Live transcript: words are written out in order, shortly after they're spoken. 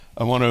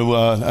I'm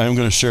going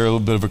to share a little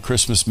bit of a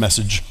Christmas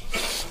message.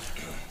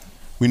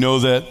 We know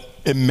that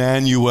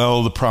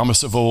Emmanuel, the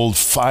promise of old,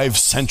 5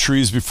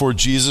 centuries before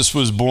Jesus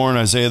was born,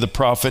 Isaiah the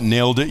prophet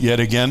nailed it yet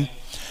again.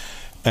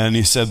 And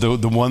he said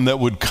the one that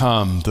would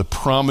come, the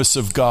promise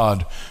of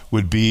God,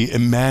 would be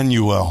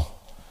Emmanuel.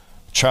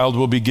 A child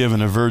will be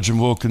given,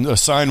 a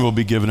sign will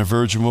be given, a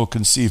virgin will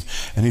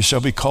conceive, and he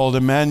shall be called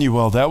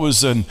Emmanuel. That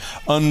was an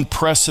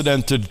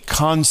unprecedented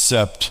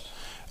concept.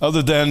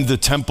 Other than the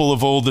temple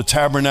of old, the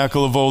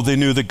tabernacle of old, they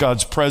knew that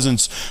God's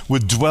presence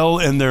would dwell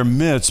in their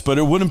midst, but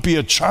it wouldn't be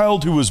a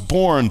child who was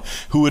born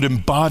who would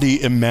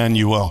embody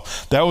Emmanuel.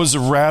 That was a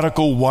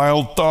radical,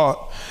 wild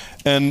thought.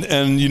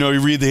 And you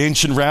read the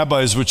ancient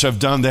rabbis, which I've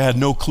done, they had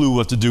no clue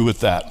what to do with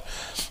that.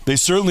 They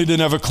certainly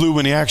didn't have a clue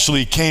when he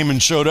actually came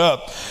and showed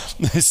up.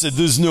 They said,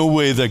 there's no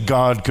way that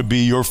God could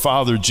be your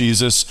father,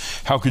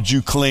 Jesus. How could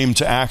you claim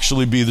to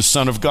actually be the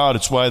Son of God?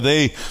 It's why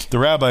the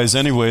rabbis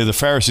anyway, the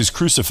Pharisees,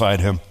 crucified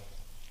him.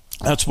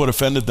 That's what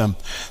offended them,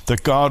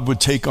 that God would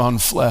take on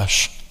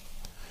flesh.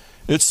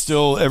 It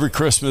still, every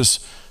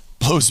Christmas,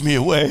 blows me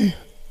away.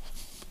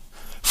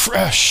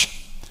 Fresh.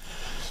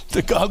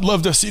 That God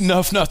loved us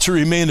enough not to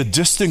remain a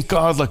distant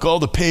God like all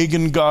the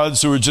pagan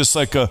gods who are just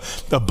like a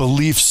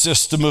belief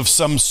system of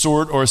some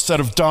sort or a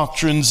set of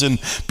doctrines and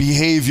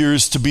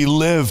behaviors to be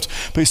lived.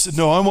 But he said,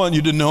 no, I want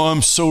you to know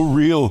I'm so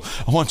real.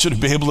 I want you to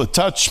be able to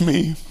touch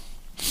me.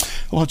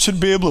 I want you to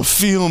be able to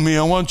feel me.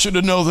 I want you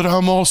to know that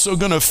I'm also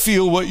going to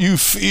feel what you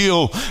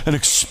feel and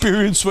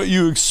experience what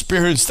you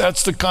experience.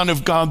 That's the kind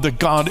of God that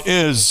God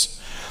is.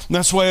 And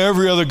that's why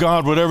every other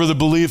God, whatever the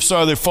beliefs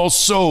are, they fall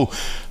so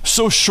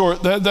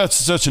short. That's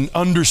such an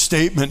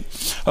understatement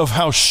of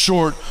how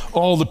short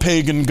all the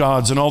pagan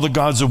gods and all the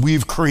gods that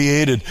we've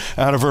created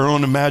out of our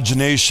own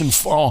imagination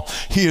fall.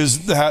 He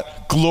is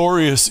that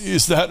glorious. He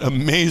is that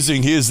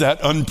amazing. He is that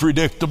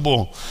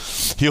unpredictable.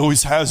 He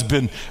always has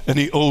been, and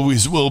he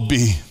always will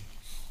be.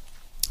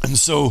 And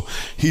so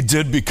he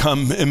did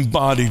become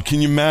embodied.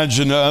 Can you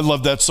imagine? I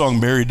love that song,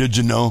 Mary, Did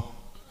You Know?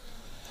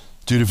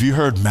 Dude, have you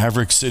heard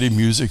Maverick City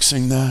Music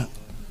sing that?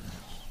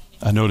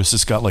 I noticed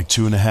it's got like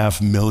 2.5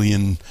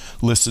 million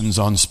listens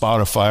on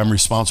Spotify. I'm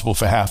responsible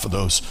for half of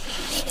those.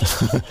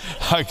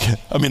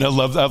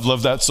 I've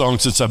loved that song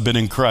since I've been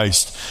in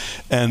Christ.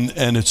 And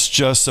it's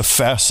just a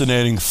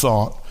fascinating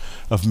thought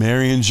of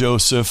Mary and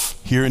Joseph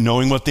here,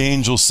 knowing what the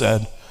angel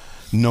said,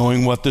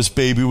 knowing what this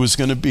baby was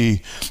going to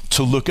be,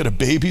 to look at a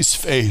baby's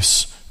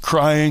face,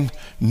 crying,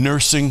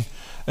 nursing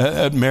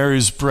at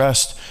Mary's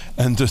breast,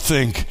 and to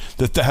think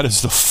that that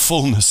is the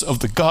fullness of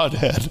the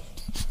Godhead.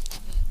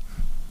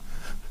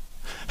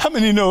 How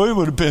many know it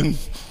would have been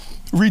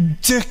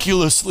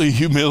ridiculously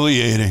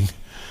humiliating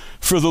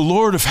for the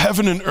Lord of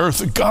heaven and earth,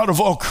 the God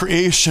of all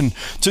creation,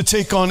 to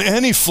take on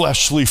any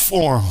fleshly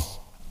form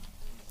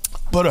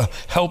but a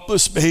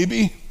helpless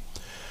baby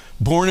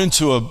born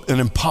into an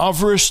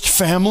impoverished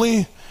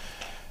family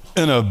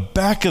in a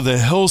back of the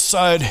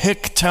hillside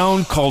hick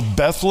town called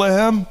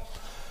Bethlehem?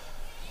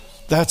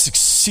 That's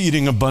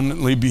exceeding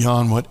abundantly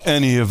beyond what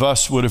any of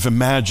us would have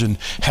imagined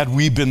had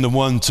we been the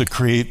one to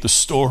create the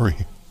story.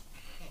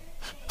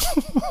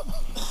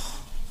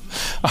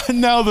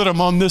 Now that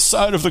I'm on this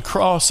side of the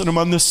cross and I'm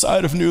on this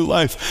side of new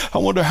life, I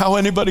wonder how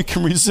anybody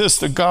can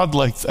resist a God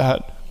like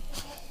that.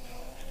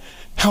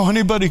 How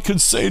anybody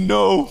could say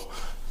no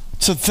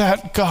to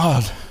that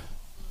God.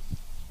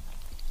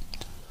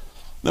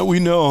 That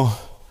we know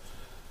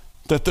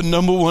that the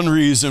number one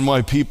reason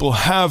why people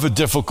have a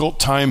difficult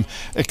time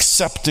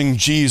accepting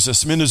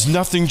Jesus, there's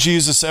nothing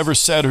Jesus ever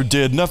said or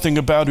did, nothing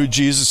about who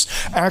Jesus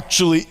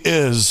actually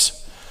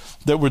is,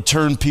 that would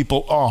turn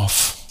people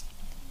off.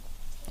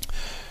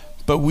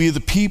 But we, the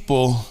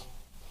people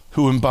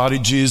who embody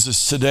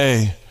Jesus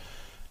today,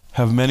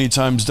 have many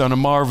times done a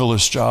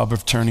marvelous job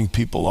of turning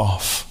people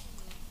off.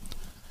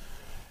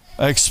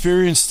 I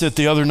experienced it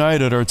the other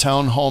night at our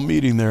town hall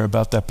meeting there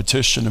about that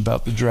petition,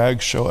 about the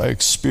drag show. I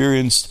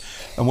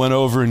went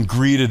over and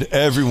greeted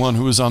everyone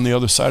who was on the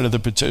other side of the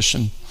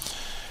petition.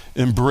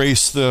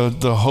 Embraced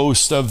the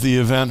host of the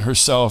event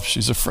herself.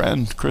 She's a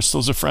friend.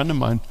 Crystal's a friend of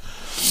mine.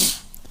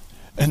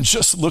 And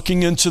just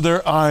looking into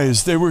their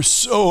eyes, they were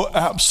so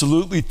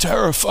absolutely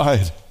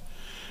terrified.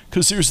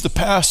 Because here's the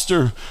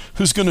pastor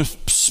who's going to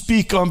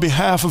speak on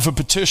behalf of a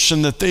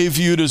petition that they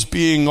viewed as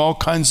being all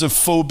kinds of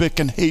phobic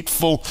and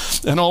hateful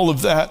and all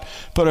of that.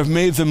 But I've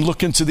made them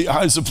look into the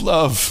eyes of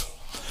love.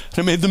 And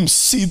I made them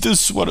see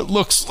this, what it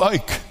looks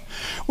like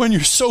when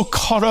you're so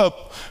caught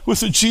up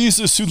with a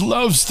Jesus who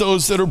loves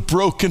those that are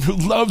broken, who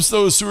loves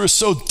those who are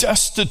so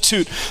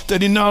destitute,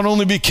 that he not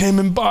only became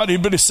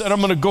embodied, but he said, I'm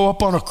going to go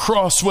up on a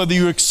cross whether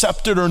you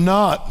accept it or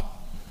not.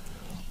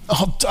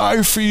 I'll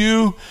die for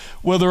you,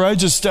 whether I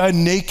just die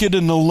naked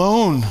and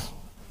alone.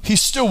 He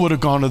still would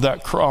have gone to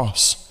that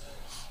cross.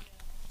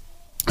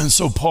 And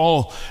so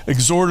Paul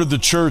exhorted the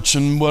church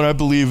in what I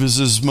believe is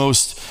his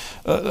most,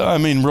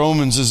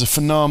 Romans is a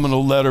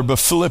phenomenal letter, but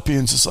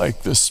Philippians is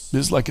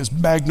like his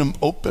magnum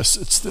opus.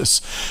 It's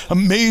this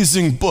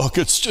amazing book.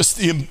 It's just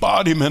the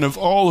embodiment of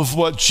all of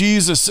what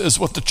Jesus is,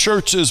 what the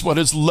church is, what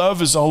his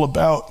love is all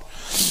about.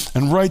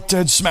 And right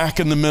dead smack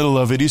in the middle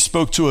of it, he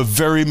spoke to a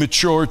very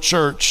mature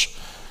church.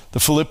 The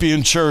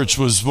Philippian church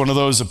was one of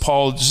those that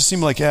Paul just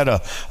seemed like he had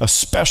a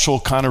special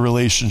kind of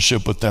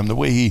relationship with them. The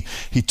way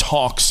he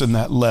talks in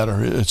that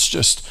letter, it's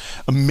just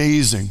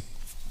amazing.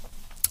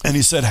 And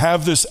he said,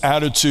 have this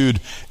attitude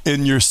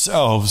in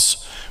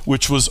yourselves,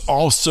 which was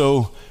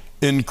also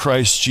in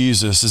Christ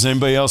Jesus. Has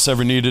anybody else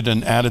ever needed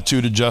an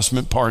attitude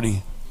adjustment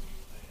party?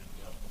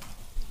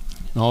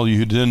 And all you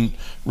who didn't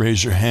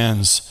raise your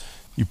hands,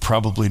 you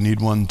probably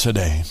need one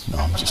today. No,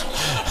 I'm just...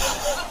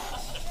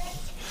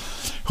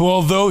 Who,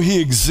 although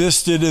he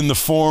existed in the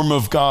form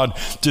of God,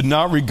 did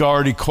not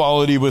regard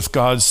equality with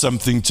God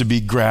something to be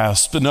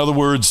grasped. In other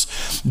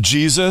words,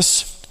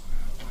 Jesus,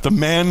 the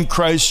man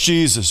Christ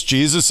Jesus,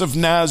 Jesus of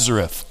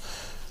Nazareth,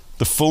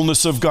 the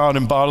fullness of God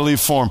in bodily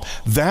form,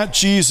 that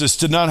Jesus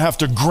did not have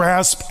to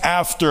grasp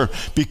after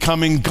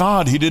becoming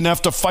God. He didn't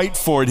have to fight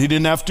for it. He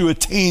didn't have to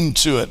attain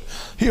to it.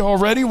 He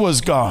already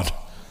was God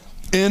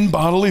in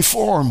bodily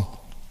form.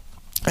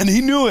 And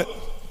he knew it.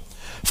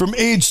 From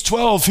age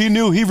 12, he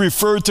knew he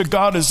referred to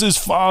God as his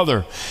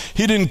Father.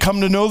 He didn't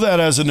come to know that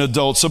as an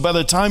adult. So by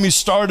the time he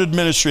started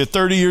ministry at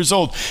 30 years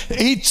old,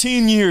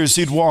 18 years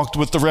he'd walked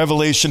with the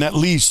revelation at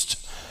least.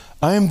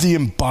 I am the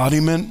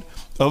embodiment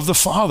of the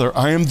Father.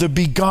 I am the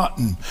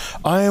begotten.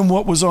 I am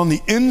what was on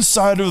the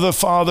inside of the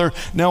Father,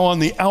 now on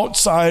the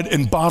outside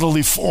in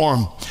bodily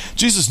form.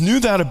 Jesus knew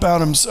that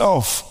about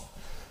himself.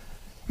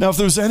 Now, if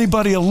there was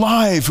anybody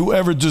alive who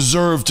ever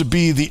deserved to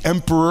be the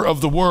emperor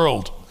of the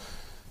world,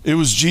 it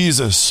was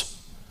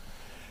Jesus.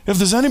 If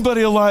there's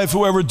anybody alive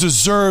who ever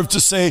deserved to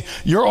say,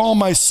 you're all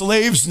my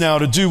slaves now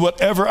to do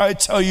whatever I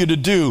tell you to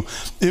do,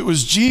 it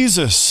was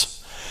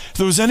Jesus. If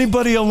there was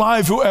anybody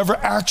alive who ever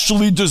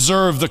actually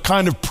deserved the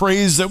kind of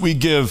praise that we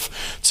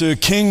give to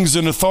kings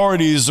and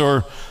authorities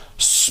or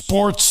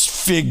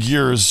sports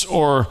figures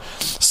or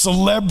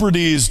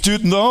celebrities,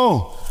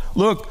 no.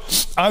 Look,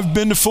 I've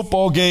been to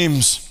football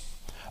games.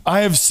 I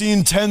have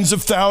seen tens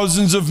of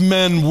thousands of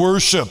men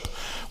worship.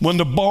 When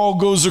the ball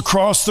goes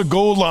across the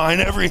goal line,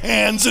 every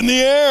hand's in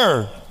the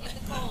air.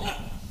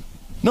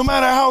 No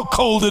matter how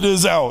cold it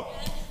is out.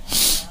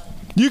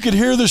 You could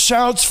hear the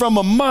shouts from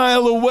a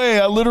mile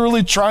away. I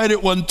literally tried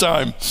it one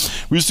time.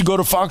 We used to go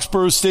to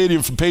Foxborough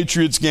Stadium for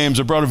Patriots games.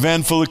 I brought a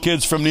van full of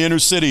kids from the inner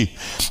city.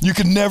 You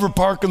could never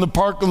park in the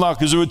parking lot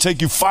because it would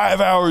take you 5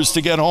 hours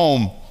to get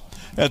home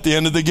at the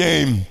end of the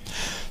game.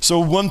 So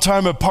one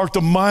time I parked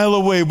a mile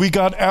away. We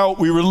got out.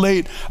 We were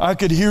late. I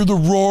could hear the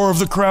roar of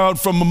the crowd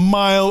from a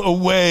mile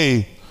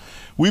away.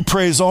 We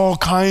praise all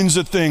kinds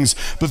of things,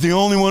 but the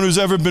only one who's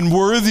ever been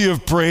worthy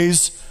of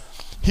praise,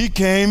 he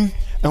came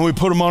and we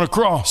put him on a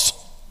cross.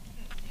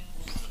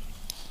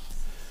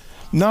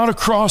 Not a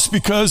cross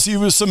because he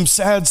was some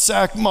sad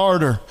sack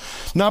martyr.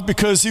 Not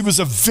because he was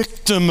a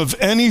victim of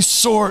any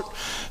sort.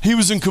 He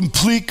was in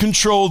complete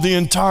control the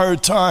entire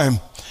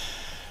time.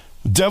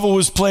 The devil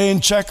was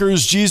playing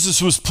checkers.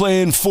 Jesus was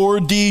playing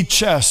 4D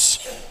chess.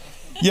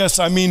 Yes,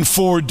 I mean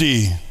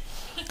 4D,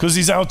 because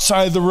he's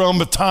outside the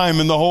realm of time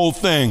and the whole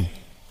thing.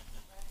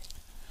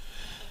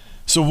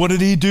 So what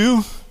did he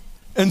do?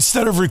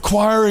 Instead of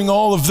requiring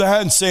all of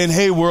that and saying,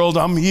 hey world,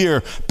 I'm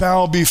here,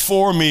 bow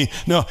before me.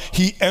 No,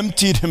 he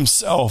emptied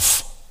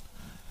himself,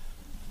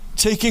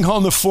 taking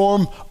on the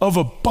form of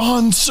a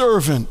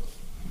bondservant,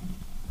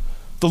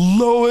 the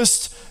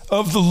lowest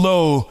of the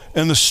low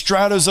in the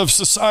stratas of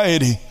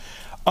society.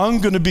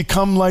 I'm going to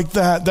become like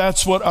that.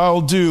 That's what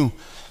I'll do.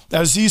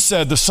 As he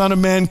said, the Son of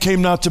Man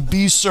came not to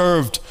be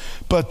served,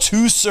 but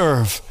to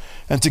serve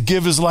and to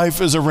give his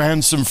life as a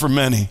ransom for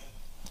many.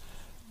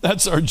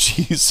 That's our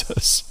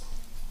Jesus.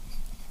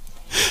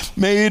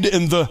 Made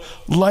in the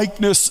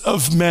likeness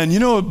of men. You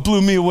know, it blew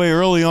me away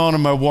early on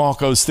in my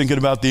walk. I was thinking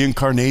about the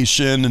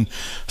Incarnation and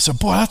I said,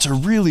 boy, that's a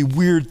really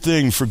weird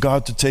thing for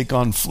God to take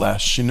on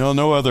flesh. You know,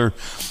 no other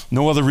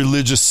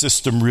religious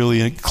system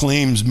really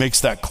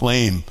makes that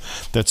claim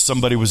that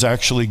somebody was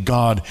actually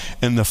God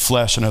in the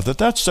flesh. And I thought,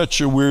 that's such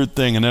a weird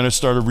thing. And then I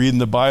started reading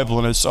the Bible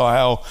and I saw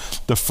how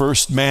the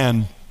first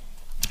man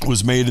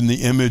was made in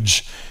the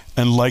image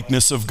and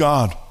likeness of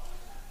God.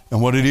 And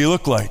what did he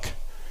look like?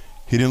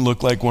 He didn't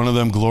look like one of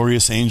them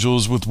glorious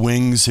angels with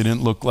wings. He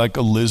didn't look like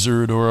a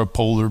lizard or a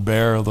polar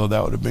bear, although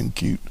that would have been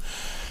cute.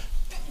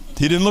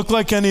 He didn't look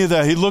like any of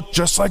that. He looked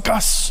just like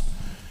us.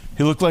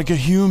 He looked like a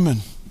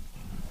human.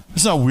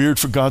 It's not weird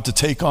for God to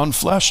take on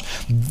flesh.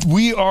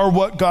 We are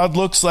what God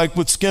looks like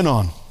with skin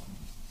on.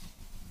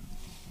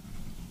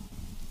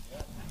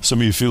 Some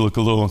of you feel a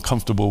little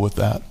uncomfortable with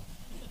that.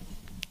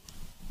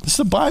 This is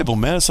the Bible,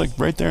 man. It's like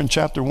right there in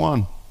chapter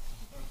 1,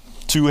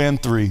 2,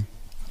 and 3.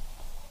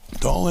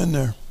 It's all in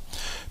there.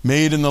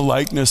 Made in the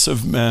likeness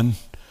of men,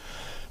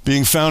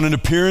 being found in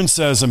appearance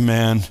as a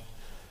man,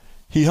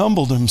 he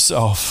humbled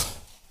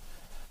himself.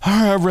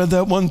 I read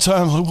that one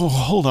time. Like, well,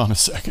 hold on a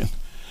second.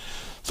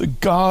 The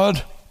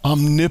God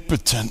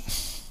omnipotent,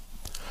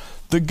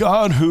 the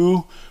God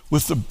who,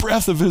 with the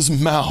breath of his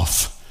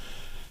mouth,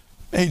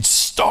 made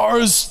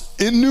stars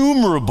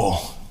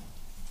innumerable,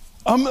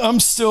 I'm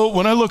still,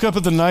 when I look up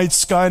at the night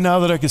sky now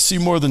that I can see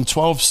more than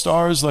 12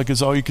 stars, like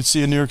is all you could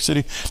see in New York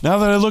City. Now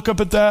that I look up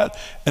at that,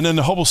 and then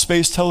the Hubble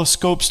Space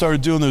Telescope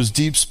started doing those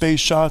deep space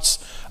shots.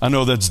 I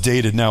know that's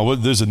dated now.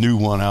 There's a new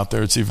one out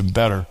there. It's even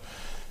better.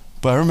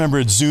 But I remember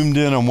it zoomed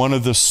in on one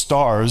of the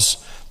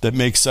stars that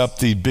makes up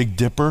the Big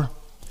Dipper,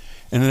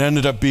 and it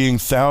ended up being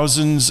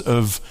thousands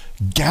of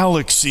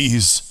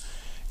galaxies,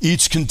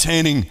 each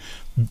containing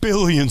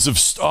billions of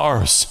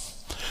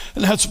stars.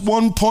 And that's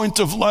one point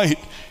of light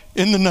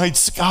in the night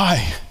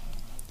sky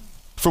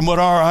from what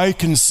our eye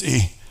can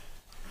see.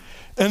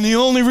 And the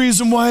only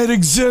reason why it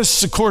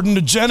exists, according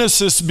to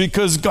Genesis,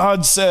 because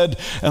God said,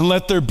 and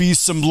let there be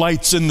some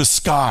lights in the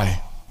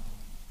sky.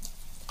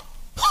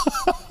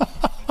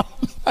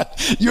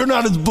 You're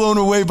not as blown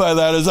away by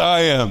that as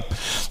I am.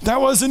 That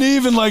wasn't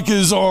even like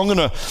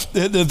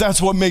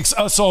that's what makes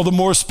us all the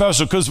more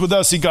special, because with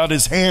us, he got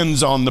his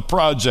hands on the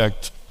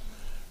project.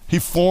 He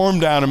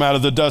formed Adam out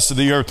of the dust of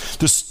the earth.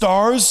 The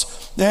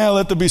stars,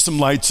 let there be some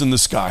lights in the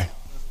sky.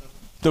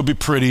 They'll be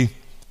pretty.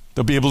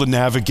 They'll be able to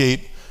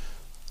navigate.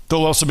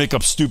 They'll also make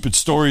up stupid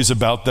stories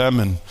about them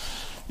and,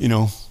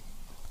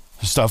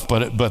 stuff,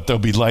 but there'll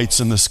be lights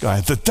in the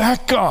sky.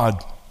 That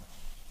God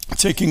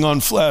taking on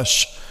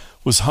flesh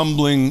was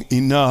humbling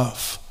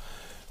enough.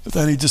 But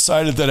then he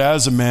decided that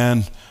as a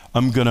man,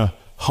 I'm going to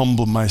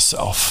humble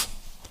myself.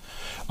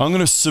 I'm going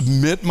to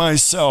submit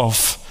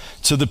myself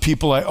to the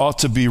people I ought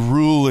to be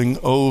ruling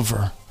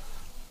over.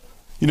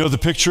 The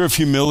picture of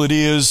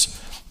humility is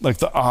like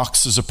the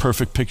ox is a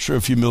perfect picture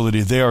of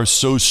humility. They are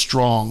so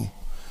strong.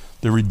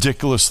 They're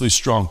ridiculously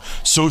strong.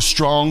 So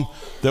strong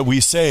that we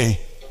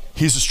say,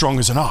 he's as strong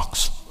as an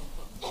ox.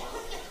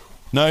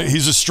 No,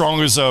 he's as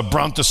strong as a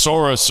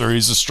brontosaurus, or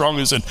he's as strong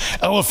as an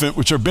elephant,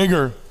 which are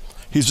bigger.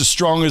 He's as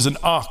strong as an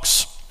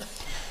ox.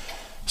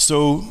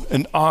 So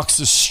an ox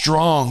is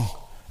strong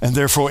and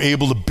therefore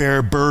able to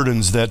bear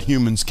burdens that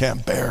humans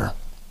can't bear.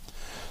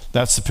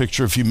 That's the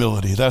picture of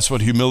humility. That's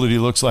what humility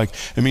looks like.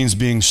 It means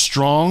being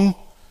strong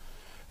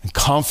and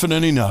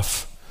confident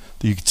enough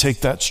that you can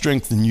take that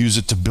strength and use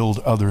it to build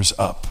others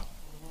up,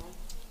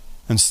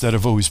 instead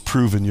of always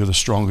proving you're the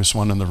strongest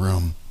one in the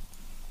room.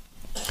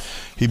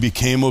 He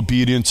became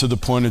obedient to the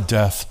point of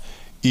death,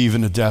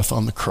 even to death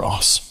on the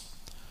cross.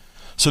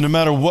 So no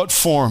matter what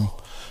form,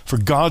 for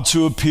God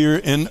to appear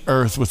in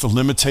earth with the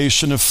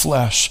limitation of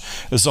flesh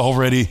is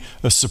already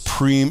a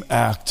supreme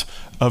act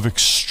of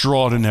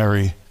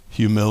extraordinary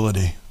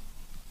humility.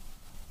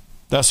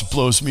 That's what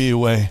blows me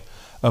away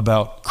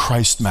about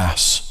Christ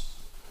Mass,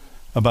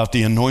 about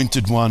the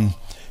anointed one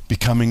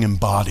becoming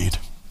embodied.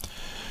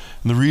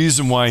 And the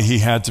reason why he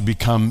had to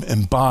become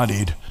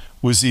embodied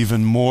was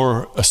even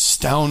more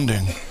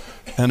astounding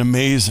and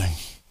amazing.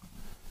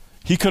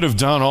 He could have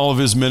done all of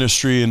his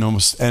ministry in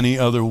almost any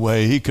other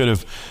way. He could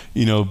have,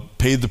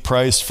 paid the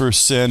price for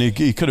sin.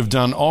 He could have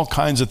done all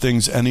kinds of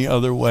things any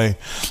other way.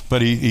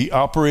 But he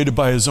operated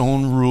by his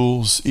own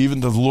rules.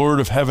 Even the Lord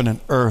of heaven and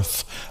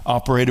earth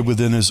operated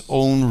within his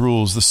own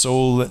rules. The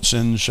soul that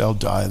sins shall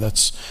die.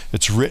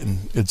 It's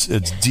written. It's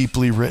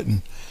deeply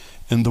written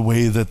in the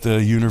way that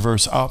the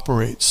universe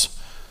operates.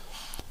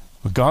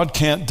 But God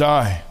can't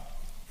die,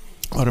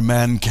 but a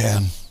man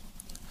can.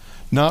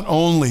 Not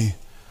only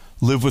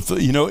live with,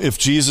 if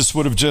Jesus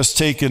would have just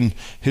taken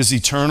his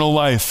eternal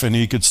life and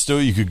you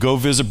could go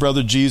visit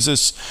Brother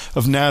Jesus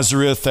of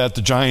Nazareth at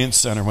the Giant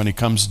Center when he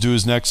comes to do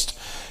his next,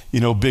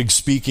 big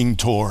speaking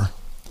tour,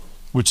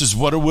 which is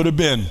what it would have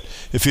been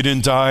if he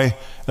didn't die,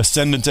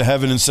 ascend into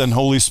heaven and send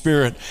Holy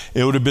Spirit.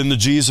 It would have been the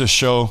Jesus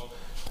show.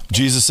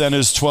 Jesus sent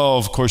his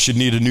 12. Of course, you'd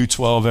need a new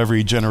 12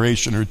 every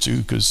generation or two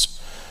because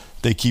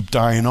they keep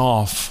dying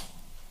off.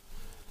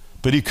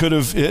 But he could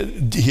have,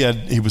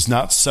 he was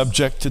not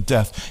subject to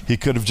death. He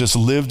could have just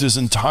lived his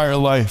entire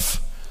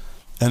life.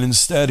 And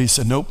instead he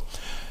said, nope,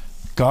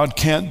 God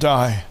can't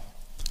die,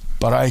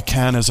 but I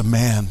can as a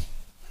man.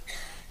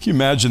 Can you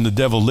imagine the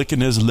devil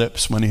licking his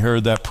lips when he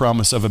heard that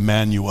promise of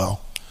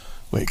Emmanuel?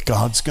 Wait,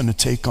 God's going to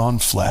take on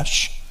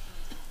flesh?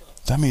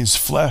 That means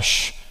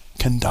flesh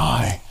can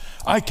die.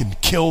 I can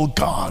kill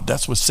God.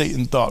 That's what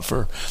Satan thought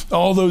for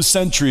all those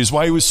centuries,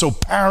 why he was so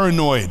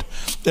paranoid.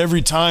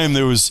 Every time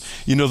there was,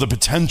 the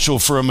potential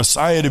for a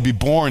Messiah to be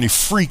born, he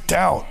freaked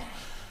out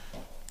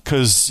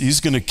because he's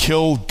going to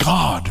kill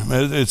God.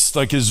 It's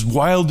like his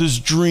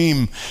wildest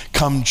dream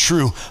come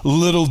true.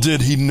 Little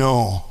did he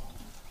know.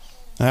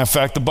 And in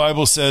fact, the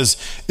Bible says,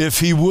 if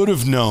he would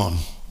have known,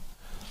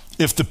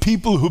 if the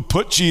people who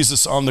put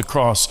Jesus on the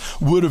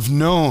cross would have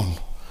known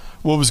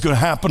what was going to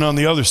happen on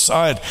the other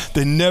side,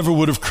 they never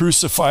would have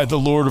crucified the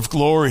Lord of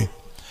glory.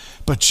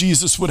 But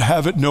Jesus would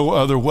have it no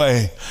other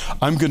way.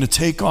 I'm going to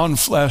take on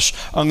flesh.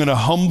 I'm going to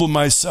humble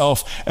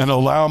myself and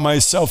allow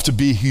myself to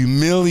be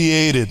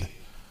humiliated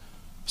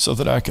so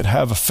that I could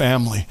have a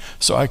family,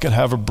 so I could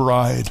have a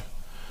bride,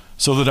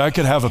 so that I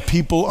could have a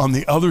people on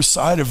the other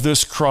side of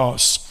this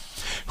cross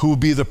who will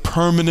be the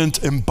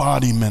permanent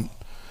embodiment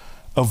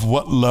of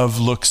what love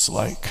looks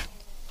like.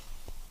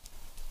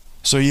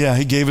 So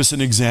he gave us an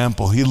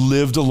example. He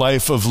lived a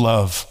life of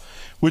love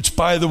which,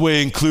 by the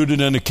way,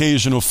 included an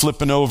occasional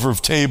flipping over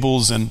of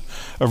tables and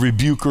a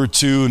rebuke or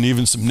two and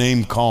even some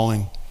name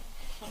calling.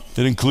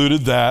 It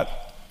included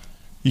that.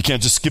 You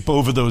can't just skip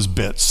over those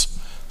bits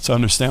to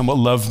understand what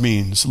love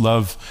means.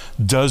 Love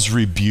does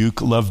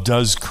rebuke. Love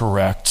does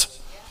correct.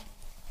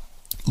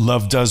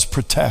 Love does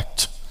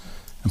protect.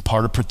 And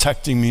part of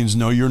protecting means,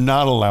 no, you're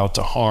not allowed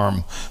to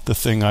harm the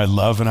thing I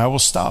love, and I will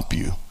stop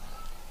you.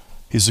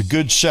 He's a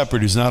good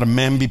shepherd. He's not a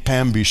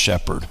mamby-pamby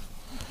shepherd.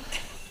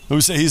 We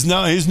say he's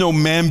no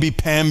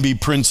mamby-pamby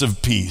Prince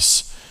of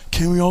Peace.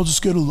 Can't we all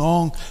just get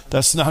along?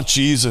 That's not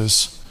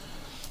Jesus.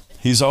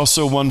 He's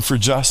also one for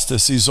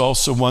justice. He's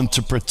also one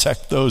to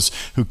protect those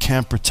who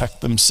can't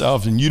protect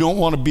themselves. And you don't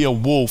want to be a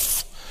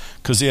wolf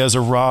because he has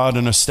a rod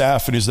and a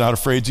staff and he's not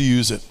afraid to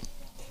use it.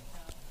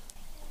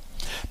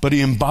 But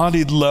he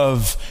embodied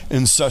love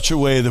in such a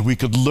way that we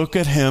could look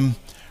at him,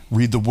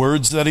 read the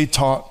words that he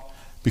taught,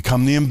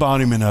 become the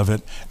embodiment of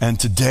it, and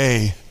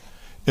today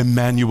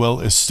Emmanuel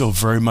is still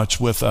very much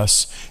with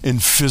us in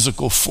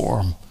physical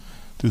form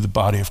through the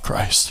body of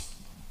Christ.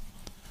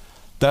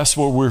 That's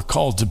what we're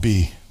called to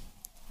be.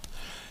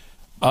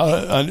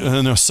 I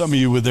know some of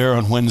you were there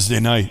on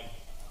Wednesday night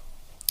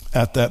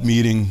at that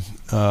meeting.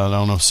 I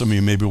don't know if some of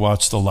you maybe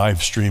watched the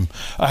live stream.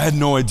 I had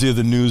no idea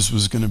the news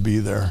was going to be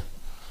there.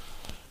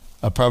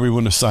 I probably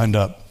wouldn't have signed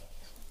up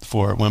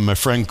for it. When my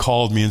friend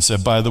called me and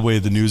said, by the way,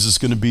 the news is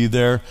going to be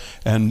there,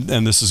 and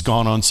this has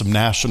gone on some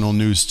national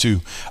news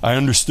too, I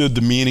understood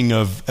the meaning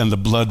of, and the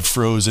blood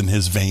froze in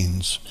his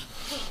veins.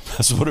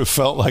 That's what it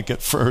felt like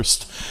at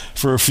first.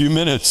 For a few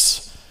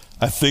minutes,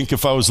 I think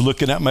if I was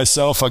looking at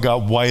myself, I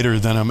got whiter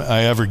than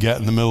I ever get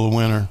in the middle of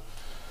winter.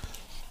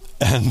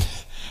 And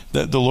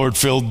that the Lord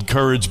filled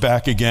courage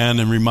back again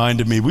and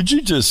reminded me,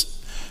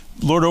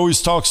 Lord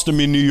always talks to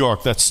me in New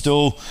York. That's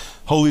still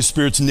Holy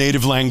Spirit's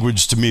native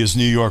language to me is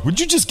New York. Would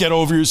you just get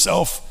over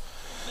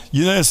yourself?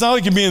 You know, it's not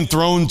like you're being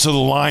thrown to the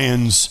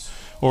lions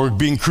or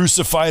being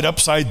crucified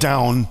upside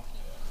down.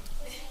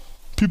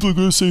 People are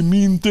going to say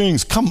mean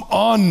things. Come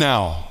on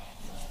now.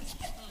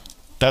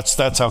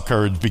 That's how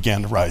courage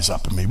began to rise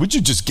up in me. Would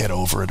you just get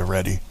over it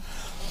already?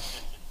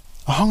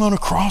 I hung on a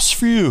cross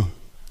for you.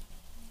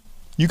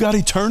 You got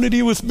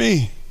eternity with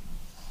me.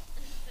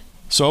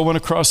 So I went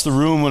across the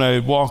room when I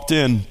walked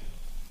in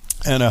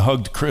and I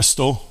hugged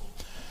Crystal.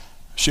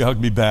 She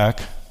hugged me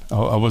back.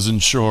 I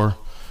wasn't sure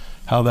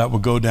how that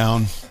would go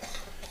down.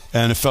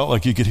 And it felt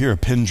like you could hear a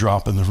pin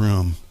drop in the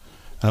room.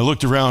 And I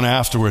looked around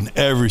afterward and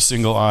every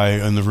single eye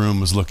in the room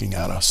was looking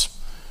at us.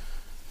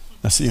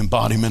 That's the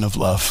embodiment of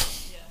love.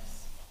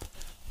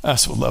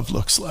 That's what love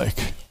looks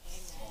like.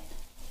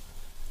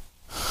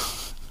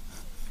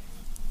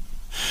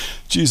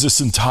 Jesus'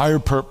 entire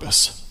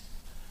purpose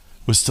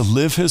was to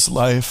live his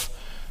life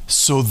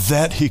so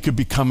that he could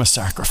become a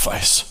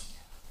sacrifice.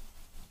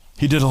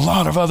 He did a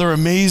lot of other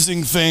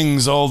amazing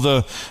things. All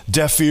the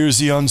deaf ears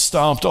he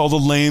unstopped, all the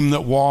lame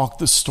that walked,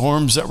 the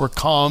storms that were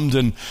calmed,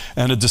 and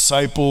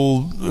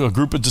a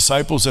group of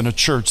disciples and a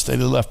church that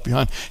he left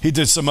behind. He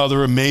did some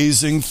other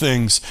amazing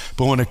things,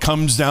 but when it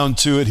comes down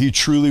to it, he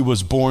truly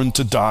was born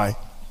to die.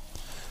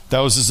 That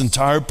was his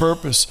entire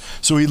purpose.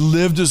 So he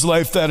lived his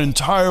life that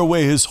entire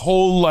way. His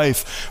whole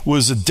life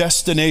was a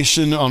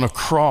destination on a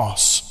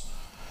cross.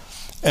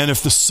 And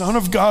if the Son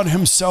of God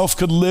himself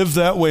could live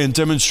that way and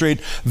demonstrate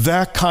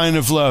that kind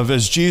of love,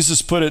 as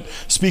Jesus put it,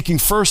 speaking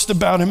first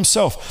about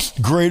himself,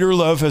 greater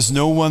love has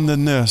no one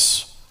than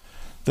this,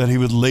 that he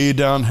would lay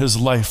down his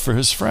life for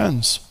his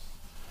friends.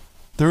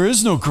 There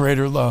is no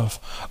greater love.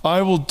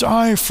 I will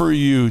die for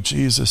you,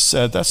 Jesus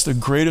said. That's the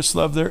greatest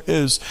love there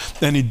is.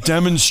 And he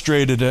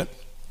demonstrated it.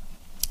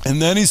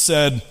 And then he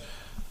said,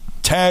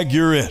 tag,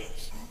 you're it.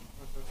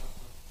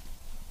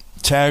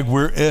 Tag,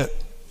 we're it.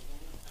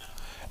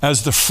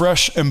 As the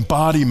fresh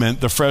embodiment,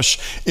 the fresh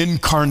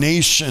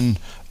incarnation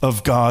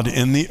of God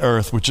in the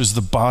earth, which is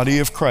the body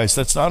of Christ.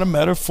 That's not a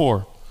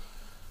metaphor.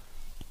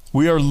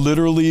 We are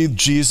literally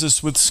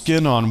Jesus with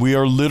skin on. We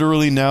are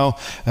literally now,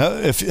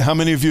 how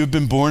many of you have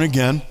been born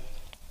again?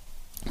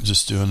 I'm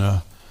just doing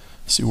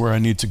see where I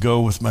need to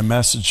go with my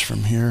message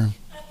from here.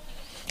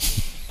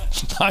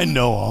 I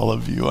know all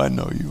of you. I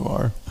know you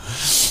are.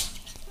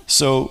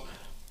 So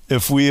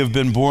if we have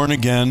been born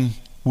again,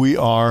 we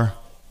are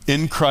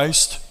in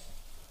Christ.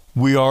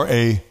 We are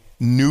a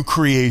new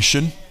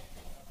creation.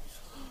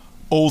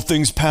 Old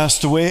things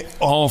passed away,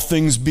 all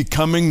things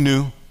becoming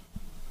new.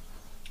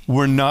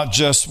 We're not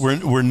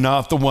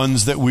the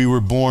ones that we were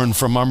born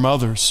from our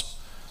mothers.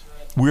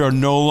 We are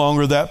no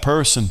longer that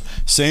person.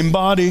 Same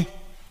body,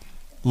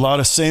 a lot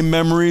of same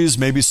memories,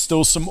 maybe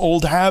still some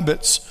old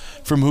habits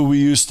from who we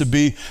used to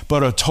be,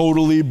 but a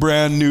totally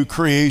brand new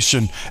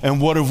creation.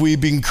 And what have we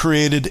been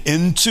created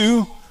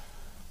into?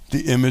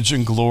 The image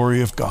and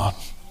glory of God.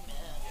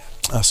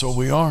 That's what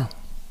we are.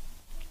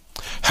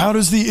 How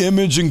does the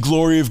image and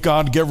glory of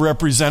God get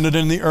represented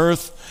in the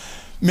earth?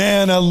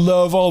 Man, I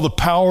love all the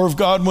power of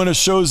God when it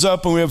shows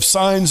up and we have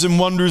signs and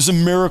wonders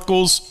and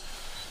miracles.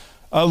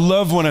 I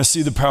love when I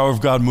see the power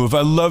of God move.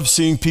 I love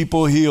seeing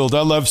people healed.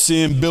 I love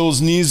seeing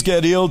Bill's knees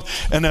get healed.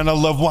 And then I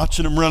love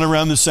watching him run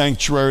around the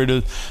sanctuary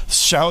to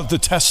shout the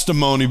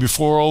testimony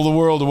before all the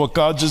world of what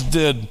God just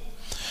did.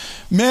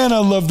 Man, I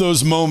love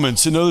those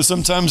moments. You know,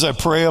 sometimes I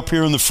pray up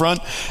here in the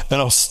front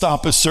and I'll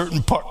stop at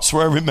certain parts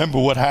where I remember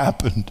what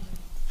happened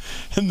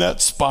in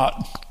that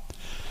spot.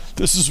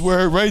 This is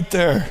where, right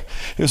there,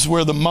 is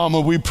where the mama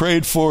we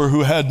prayed for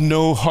who had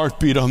no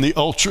heartbeat on the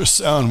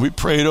ultrasound, we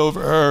prayed over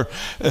her,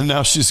 and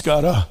now she's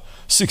got a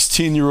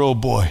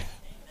 16-year-old boy.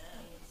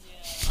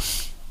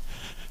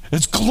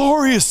 It's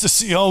glorious to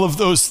see all of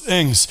those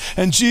things.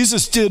 And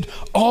Jesus did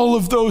all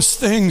of those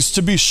things,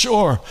 to be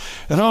sure.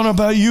 And I don't know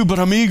about you, but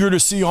I'm eager to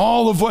see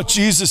all of what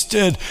Jesus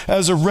did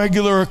as a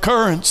regular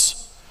occurrence.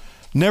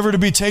 Never to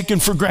be taken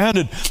for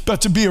granted,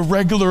 but to be a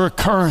regular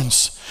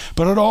occurrence.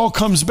 But it all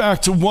comes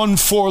back to one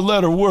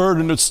 4-letter word,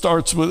 and it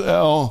starts with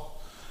L.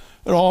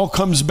 It all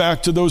comes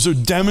back to those are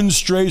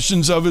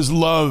demonstrations of his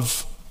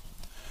love.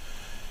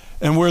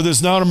 And where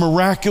there's not a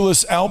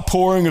miraculous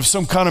outpouring of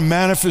some kind of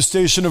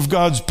manifestation of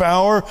God's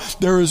power,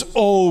 there is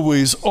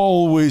always,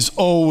 always,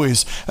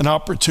 always an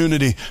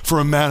opportunity for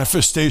a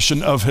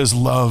manifestation of his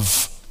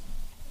love.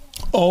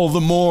 All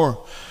the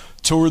more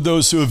toward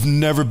those who have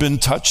never been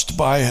touched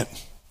by it,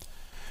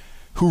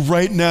 who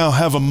right now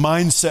have a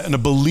mindset and a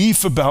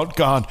belief about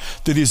God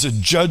that he's a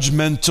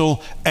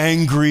judgmental,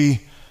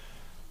 angry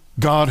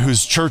God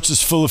whose church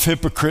is full of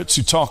hypocrites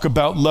who talk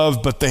about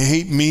love, but they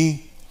hate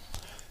me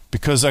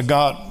because I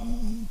got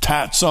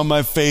tats on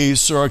my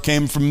face, or I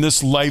came from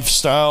this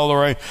lifestyle,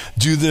 or I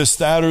do this,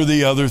 that, or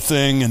the other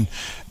thing, and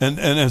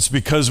it's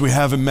because we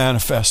haven't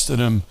manifested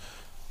him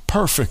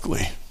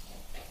perfectly.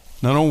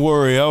 Now don't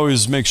worry, I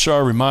always make sure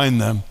I remind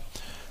them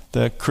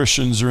that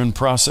Christians are in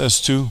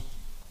process too.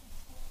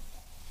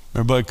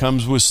 Everybody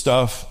comes with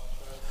stuff.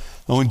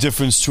 The only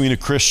difference between a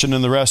Christian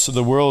and the rest of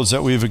the world is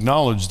that we've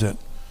acknowledged it.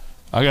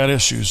 I got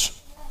issues.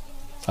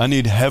 I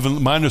need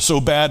heaven. Mine are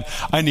so bad,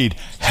 I need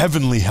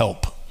heavenly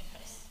help.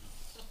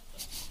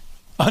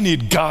 I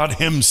need God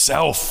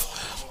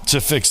himself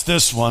to fix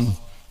this one.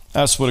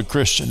 That's what a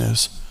Christian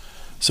is.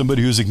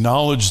 Somebody who's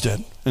acknowledged it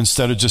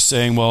instead of just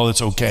saying, well,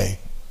 it's okay.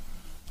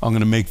 I'm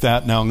going to make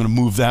that now. I'm going to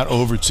move that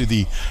over to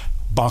the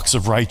box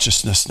of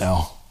righteousness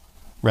now,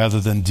 rather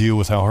than deal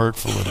with how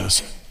hurtful it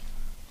is.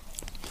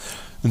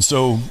 And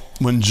so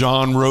when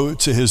John wrote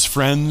to his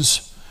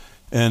friends,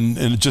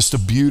 and just a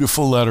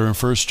beautiful letter in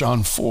 1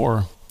 John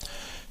 4,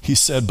 he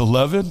said,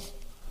 "Beloved,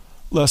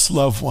 let's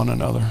love one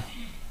another.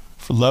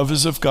 For love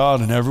is of God,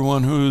 and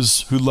everyone who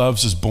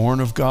loves is born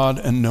of God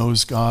and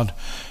knows God.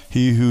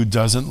 He who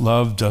doesn't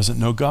love doesn't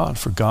know God,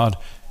 for God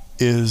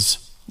is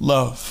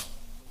love."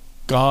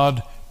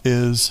 God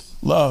is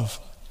love.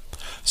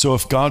 So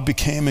if God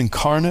became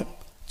incarnate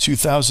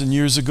 2,000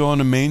 years ago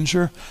in a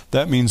manger,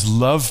 that means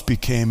love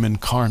became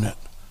incarnate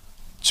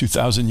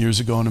 2,000 years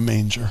ago in a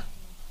manger.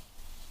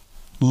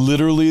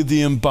 Literally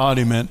the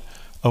embodiment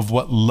of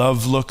what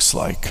love looks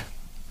like.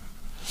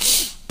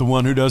 The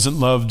one who doesn't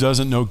love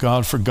doesn't know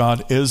God, for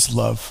God is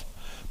love.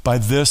 By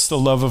this, the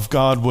love of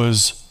God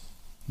was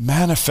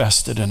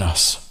manifested in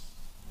us.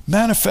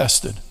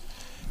 Manifested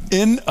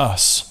in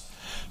us.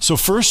 So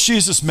first,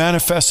 Jesus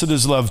manifested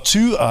his love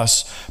to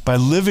us by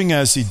living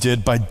as he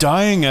did, by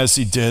dying as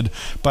he did,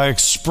 by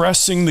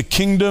expressing the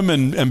kingdom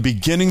and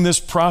beginning this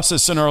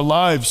process in our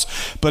lives.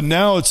 But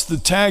now it's the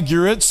tag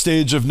you're at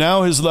stage of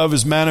now his love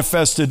is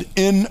manifested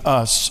in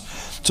us.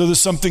 So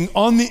there's something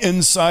on the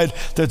inside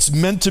that's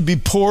meant to be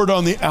poured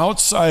on the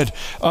outside.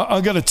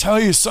 I got to tell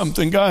you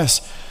something,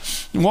 guys.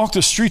 You walk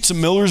the streets of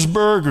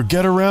Millersburg or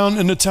get around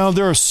in the town,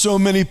 there are so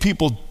many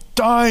people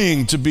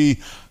dying to be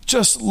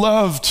just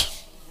loved.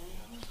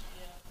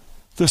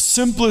 The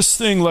simplest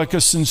thing, like a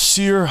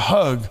sincere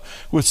hug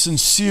with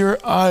sincere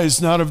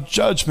eyes, not of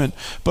judgment,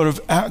 but of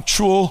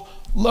actual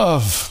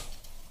love.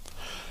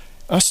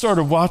 I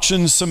started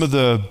watching some of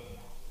the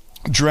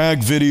drag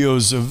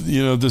videos of,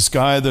 this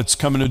guy that's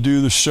coming to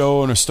do the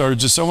show, and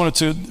I wanted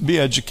to be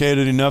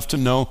educated enough to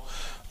know.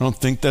 I don't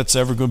think that's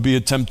ever going to be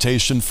a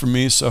temptation for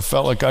me, so I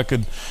felt like I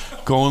could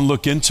go and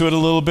look into it a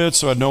little bit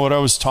so I'd know what I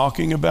was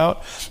talking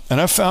about.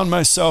 And I found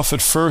myself at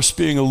first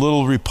being a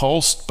little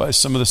repulsed by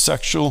some of the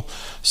sexual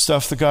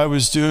stuff the guy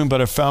was doing,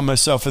 but I found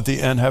myself at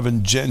the end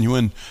having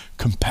genuine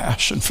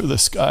compassion for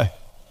this guy.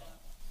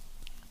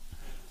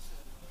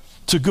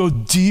 To go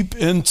deep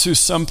into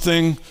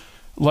something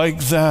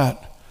like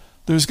that,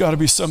 there's got to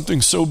be something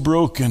so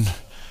broken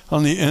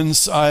on the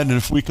inside, and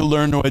if we could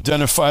learn to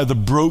identify the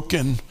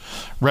broken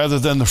rather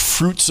than the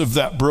fruits of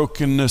that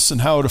brokenness and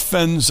how it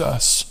offends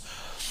us,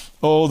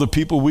 oh, the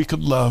people we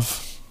could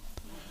love.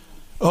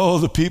 Oh,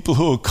 the people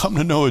who will come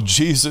to know a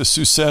Jesus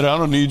who said, I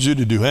don't need you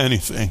to do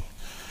anything.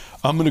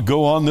 I'm going to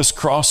go on this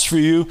cross for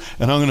you,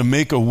 and I'm going to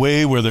make a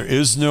way where there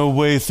is no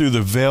way through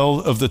the veil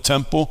of the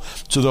temple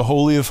to the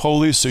Holy of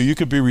Holies so you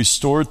could be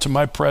restored to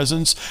my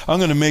presence. I'm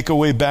going to make a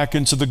way back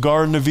into the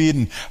Garden of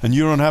Eden, and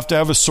you don't have to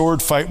have a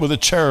sword fight with a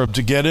cherub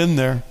to get in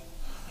there.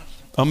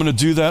 I'm going to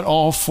do that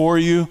all for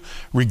you,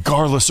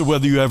 regardless of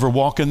whether you ever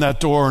walk in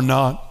that door or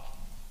not.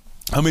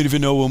 How many of you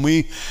know when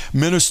we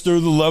minister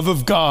the love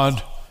of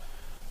God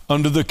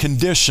under the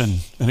condition,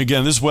 and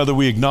again, this is whether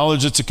we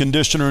acknowledge it's a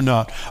condition or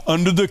not,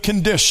 under the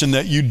condition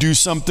that you do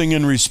something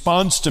in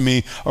response to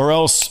me, or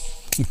else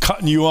I'm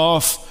cutting you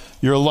off,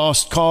 you're a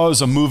lost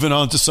cause, I'm moving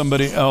on to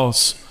somebody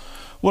else.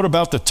 What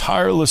about the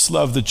tireless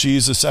love that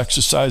Jesus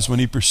exercised when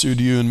he pursued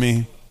you and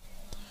me?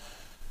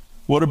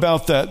 What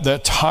about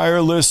that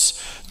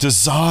tireless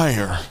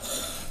desire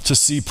to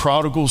see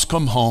prodigals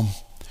come home,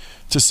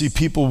 to see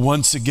people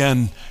once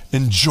again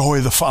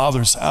enjoy the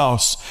Father's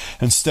house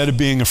instead of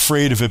being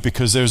afraid of it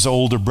because there's an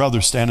older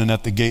brother standing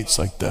at the gates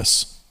like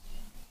this?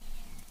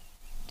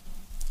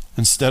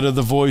 Instead of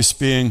the voice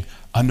being,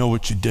 I know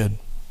what you did,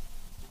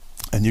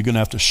 and you're going to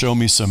have to show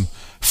me some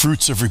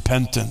fruits of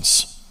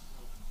repentance.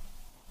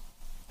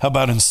 How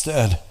about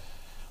instead,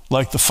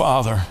 like the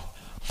Father,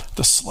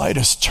 the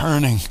slightest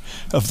turning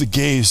of the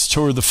gaze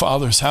toward the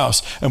Father's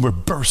house, and we're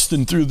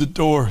bursting through the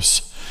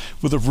doors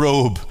with a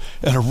robe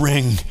and a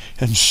ring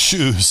and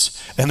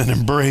shoes and an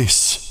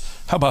embrace.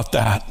 How about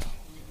that?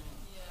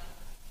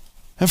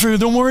 And for you,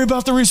 don't worry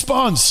about the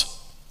response.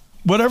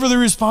 Whatever the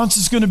response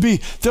is going to be,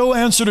 they'll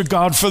answer to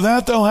God for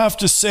that. They'll have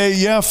to say,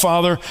 yeah,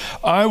 Father,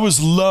 I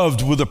was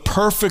loved with a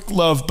perfect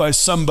love by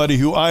somebody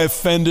who I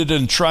offended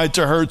and tried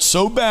to hurt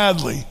so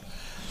badly,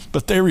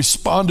 but they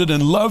responded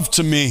in love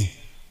to me.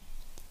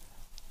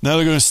 Now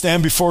they're going to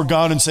stand before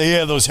God and say,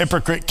 yeah, those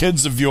hypocrite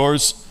kids of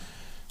yours.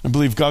 I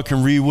believe God can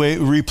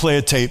replay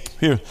a tape.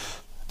 Here,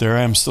 there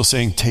I am still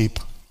saying tape.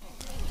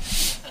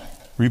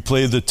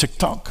 Replay the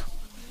TikTok.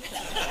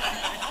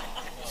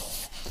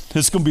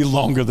 It's going to be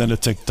longer than a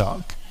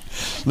TikTok.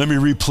 Let me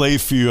replay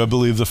for you. I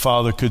believe the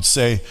Father could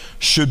say,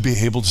 should be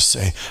able to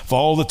say, of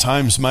all the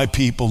times my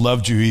people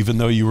loved you, even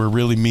though you were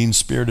really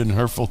mean-spirited and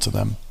hurtful to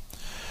them.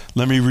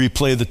 Let me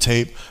replay the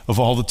tape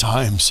of all the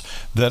times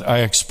that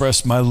I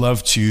expressed my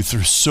love to you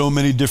through so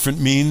many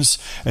different means,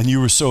 and you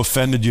were so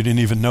offended you didn't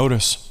even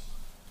notice.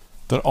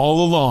 That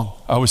all along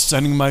I was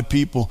sending my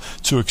people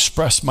to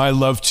express my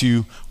love to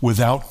you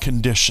without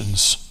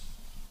conditions.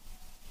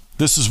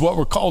 This is what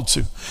we're called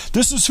to.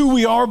 This is who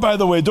we are, by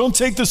the way. Don't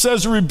take this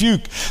as a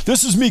rebuke.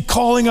 This is me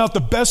calling out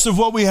the best of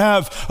what we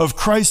have of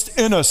Christ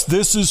in us.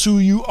 This is who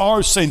you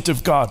are, saint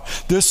of God.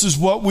 This is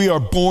what we are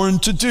born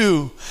to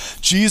do.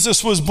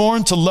 Jesus was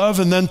born to love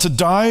and then to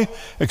die,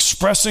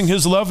 expressing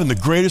his love in the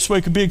greatest way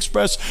it could be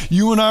expressed.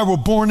 You and I were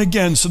born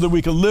again so that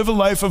we can live a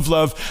life of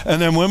love, and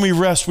then when we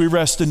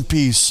rest in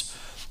peace.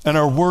 And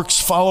our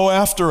works follow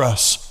after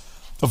us,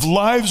 of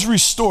lives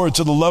restored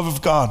to the love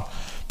of God,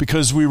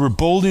 because we were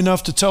bold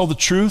enough to tell the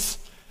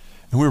truth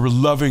and we were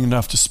loving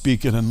enough to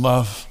speak it in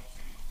love.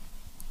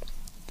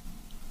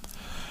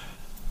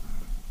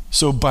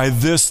 So by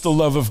this the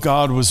love of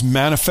God was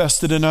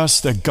manifested in us,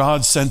 that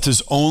God sent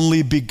his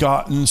only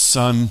begotten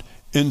Son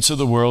into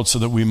the world so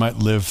that we might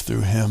live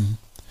through him.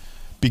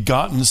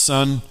 Begotten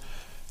Son,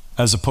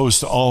 as opposed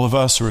to all of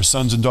us who are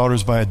sons and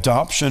daughters by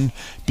adoption.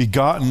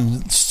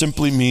 Begotten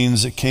simply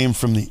means it came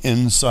from the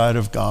inside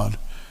of God.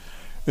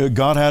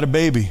 God had a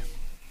baby,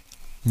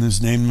 and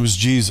his name was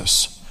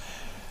Jesus.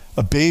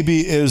 A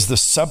baby is the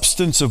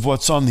substance of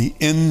what's on the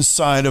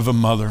inside of a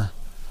mother.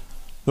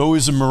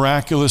 Always a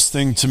miraculous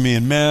thing to me.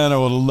 And man, I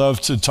would have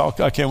loved to talk.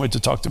 I can't wait to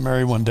talk to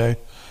Mary one day.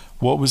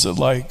 What was it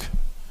like?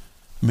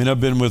 I mean,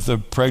 I've been with a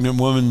pregnant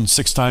woman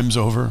 6 times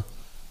over.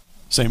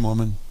 Same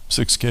woman,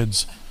 6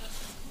 kids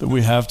that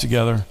we have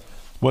together.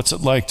 What's it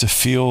like to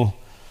feel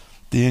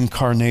the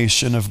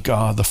incarnation of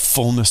God, the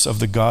fullness of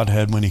the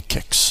Godhead when he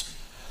kicks,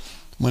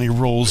 when he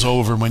rolls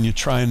over, when you're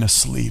trying to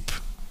sleep?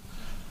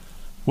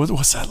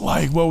 What's that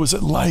like? What was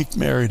it like,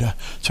 Mary, to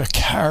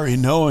carry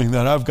knowing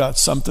that I've got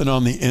something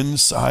on the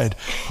inside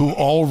who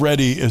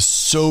already is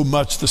so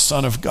much the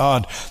Son of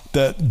God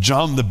that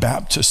John the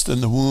Baptist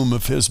in the womb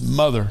of his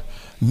mother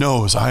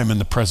knows I am in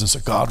the presence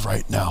of God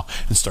right now,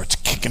 and starts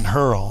kicking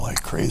her all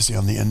like crazy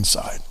on the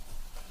inside.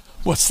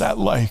 What's that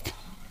like?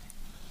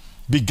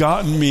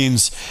 Begotten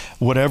means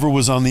whatever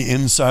was on the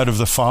inside of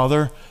the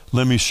Father,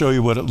 let me show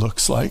you what it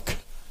looks like.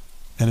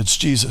 And it's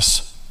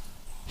Jesus.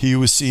 He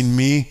who has seen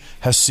me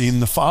has seen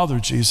the Father,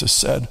 Jesus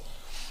said.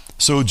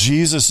 So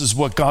Jesus is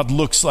what God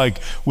looks like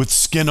with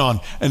skin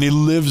on, and he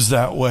lives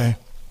that way.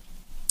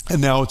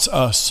 And now it's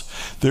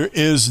us. There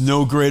is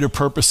no greater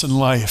purpose in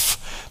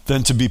life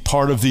than to be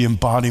part of the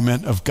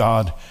embodiment of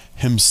God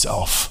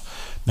himself.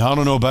 Now, I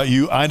don't know about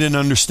you. I didn't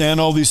understand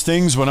all these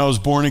things when I was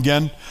born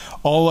again.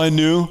 All I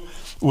knew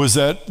was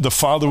that the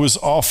Father was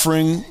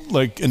offering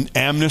like an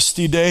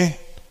amnesty day.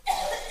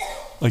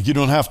 Like you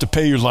don't have to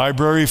pay your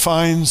library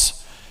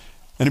fines.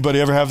 Anybody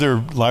ever have their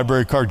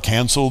library card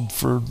canceled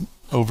for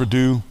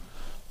overdue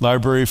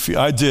library fee?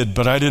 I did,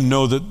 but I didn't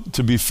know that,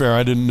 to be fair,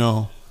 I didn't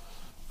know.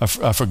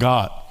 I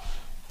forgot.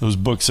 Those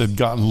books had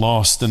gotten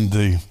lost in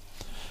the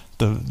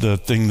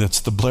thing that's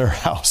the Blair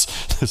House.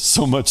 There's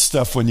so much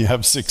stuff when you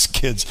have 6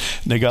 kids,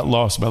 and they got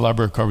lost. My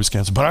library card was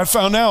canceled. But I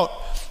found out,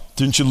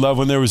 didn't you love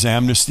when there was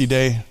Amnesty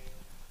Day?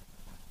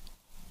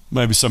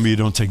 Maybe some of you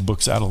don't take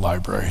books out of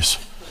libraries.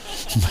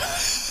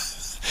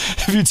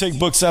 if you take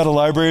books out of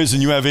libraries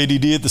and you have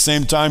ADD at the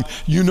same time,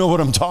 you know what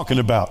I'm talking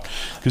about.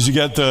 Because you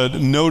get the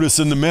notice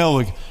in the mail,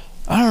 like,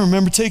 I don't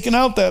remember taking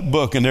out that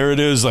book. And there it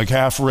is, like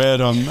half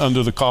read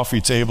under the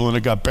coffee table, and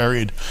it got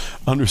buried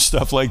under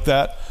stuff like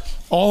that.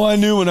 All I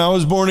knew when I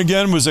was born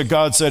again was that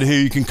God said,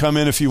 hey, you can come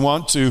in if you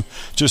want to.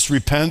 Just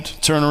repent,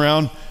 turn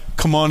around,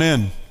 come on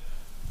in.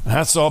 And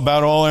that's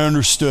about all I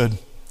understood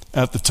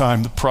at the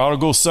time. The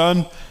prodigal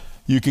son,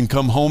 you can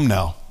come home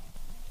now.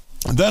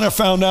 And then I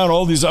found out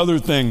all these other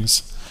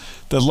things,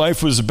 that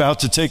life was about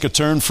to take a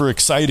turn for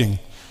exciting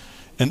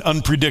and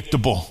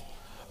unpredictable,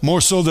 more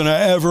so than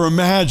I ever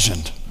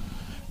imagined.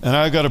 And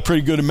I got a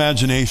pretty good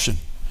imagination.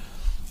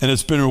 And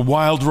it's been a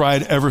wild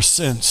ride ever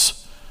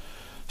since.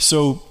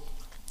 So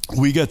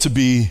we get to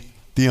be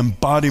the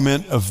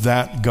embodiment of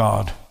that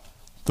God,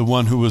 the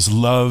one who was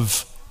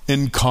love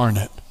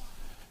incarnate.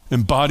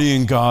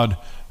 Embodying God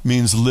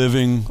means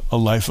living a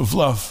life of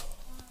love.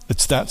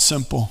 It's that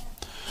simple.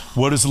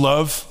 What is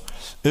love?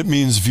 It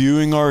means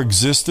viewing our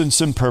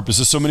existence and purpose.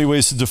 There's so many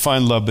ways to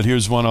define love, but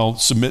here's one I'll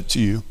submit to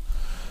you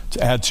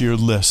to add to your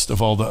list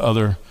of all the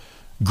other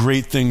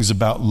great things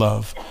about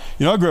love.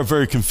 You know, I grew up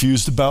very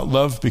confused about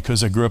love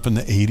because I grew up in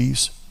the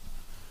 80s.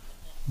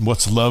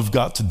 What's love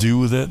got to do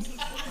with it?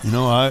 You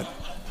know,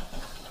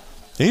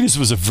 80s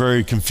was a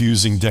very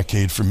confusing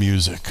decade for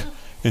music,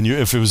 and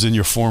if it was in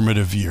your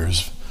formative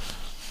years.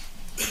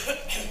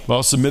 But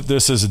I'll submit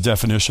this as a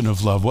definition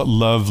of love, what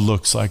love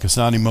looks like. It's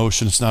not an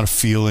emotion, it's not a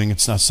feeling,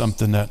 it's not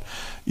something that,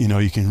 you know,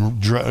 you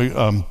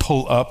can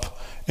pull up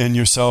in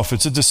yourself.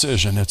 It's a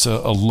decision, it's a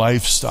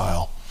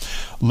lifestyle.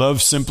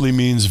 Love simply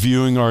means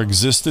viewing our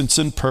existence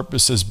and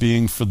purpose as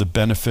being for the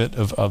benefit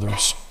of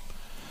others.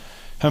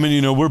 How many of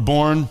you know we're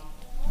born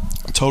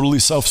totally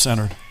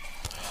self-centered?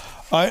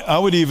 I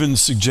would even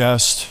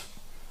suggest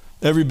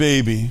every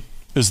baby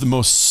is the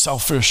most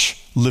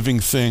selfish living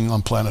thing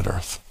on planet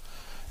Earth.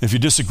 If you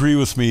disagree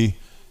with me,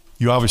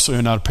 you obviously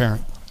are not a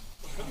parent.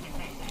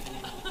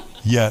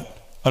 Yet.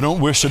 I don't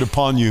wish it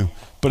upon you,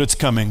 but it's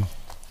coming.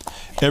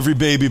 Every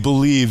baby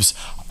believes,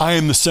 I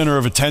am the center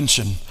of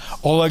attention.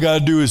 All I got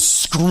to do is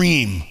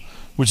scream,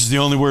 which is the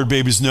only word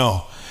babies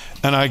know,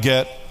 and I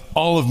get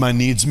all of my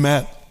needs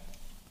met.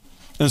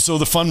 And so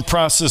the fun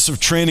process of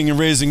training and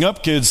raising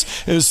up kids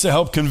is to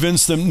help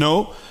convince them,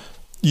 no,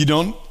 you're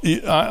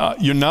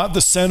not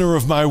the center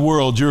of my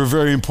world. You're a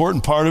very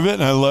important part of it,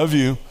 and I love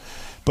you.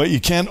 But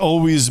you can't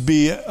always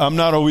be, I'm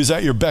not always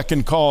at your beck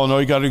and call, and all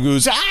you got to do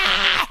is,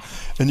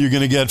 and you're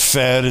going to get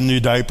fed and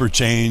your diaper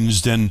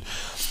changed and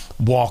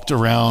walked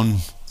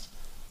around.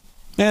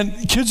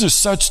 Man, kids are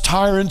such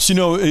tyrants. You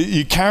know,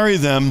 you carry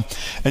them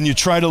and you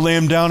try to lay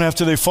them down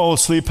after they fall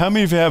asleep. How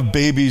many of you have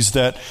babies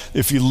that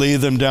if you lay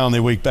them down, they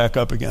wake back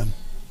up again?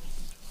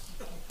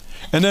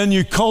 And then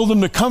you call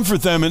them to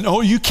comfort them, and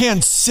you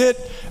can't sit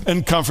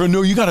and comfort.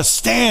 No, you got to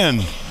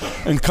stand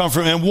and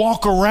comfort and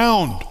walk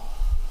around.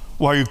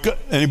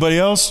 Anybody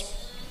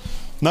else?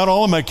 Not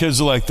all of my kids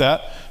are like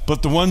that,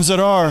 but the ones that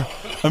are,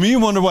 I mean, you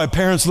wonder why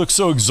parents look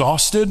so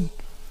exhausted?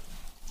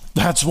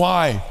 That's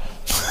why.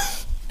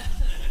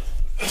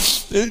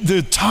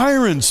 They're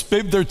tyrants,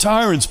 babe, they're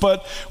tyrants,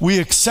 but we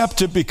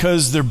accept it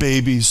because they're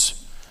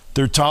babies,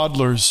 they're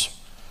toddlers,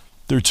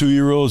 they're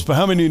 2-year-olds. But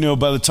how many of you know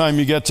by the time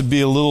you get to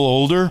be a little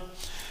older,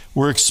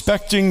 we're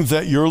expecting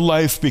that your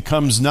life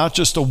becomes not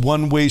just a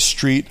one-way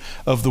street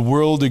of the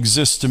world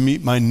exists to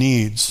meet my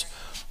needs,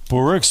 but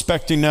we're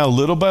expecting now,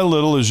 little by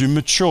little, as you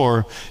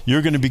mature,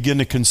 you're going to begin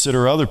to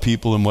consider other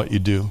people in what you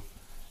do,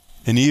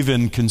 and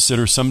even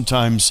consider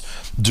sometimes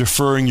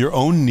deferring your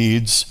own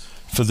needs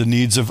for the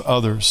needs of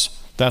others.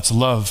 That's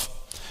love.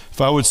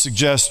 If I would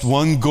suggest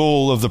one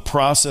goal of the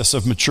process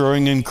of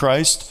maturing in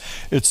Christ,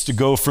 it's to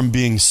go from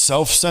being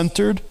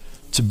self-centered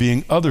to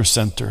being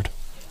other-centered.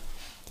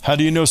 How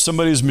do you know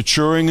somebody is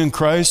maturing in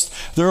Christ?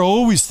 They're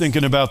always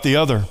thinking about the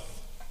other.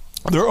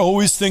 They're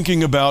always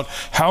thinking about,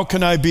 how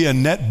can I be a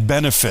net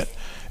benefit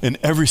in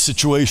every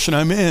situation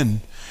I'm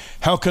in?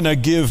 How can I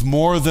give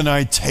more than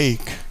I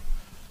take?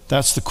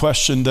 That's the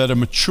question that a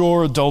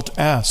mature adult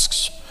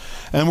asks.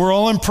 And we're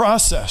all in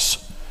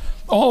process.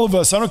 All of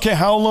us, I don't care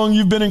how long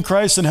you've been in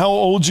Christ and how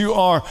old you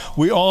are,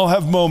 we all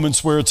have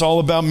moments where it's all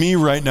about me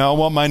right now. I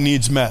want my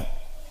needs met.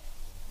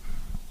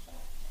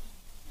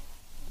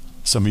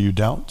 Some of you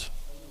don't.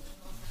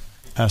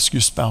 Ask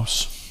your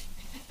spouse.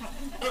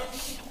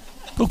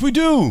 Look, we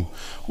do.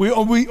 We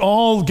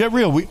all, get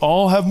real, we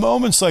all have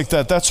moments like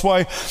that. That's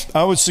why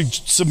I would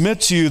submit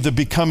to you that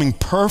becoming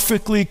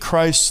perfectly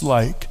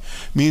Christ-like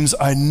means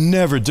I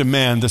never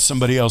demand that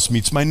somebody else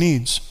meets my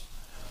needs.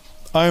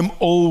 I am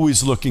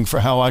always looking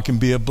for how I can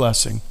be a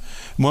blessing.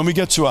 And when we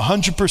get to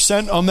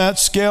 100% on that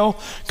scale,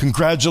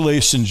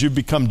 congratulations, you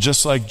become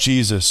just like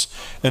Jesus.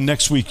 And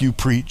next week you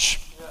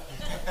preach.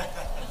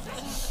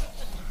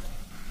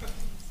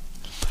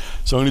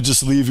 So I'm going to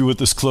just leave you with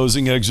this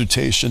closing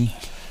exhortation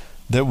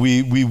that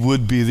we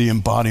would be the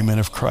embodiment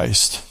of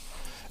Christ.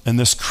 And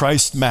this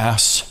Christ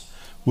Mass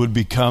would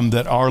become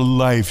that our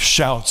life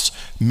shouts,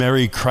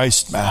 Merry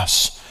Christ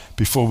Mass,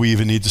 before we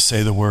even need to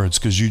say the words,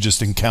 because you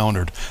just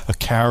encountered a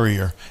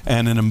carrier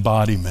and an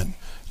embodiment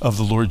of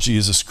the Lord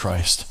Jesus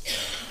Christ.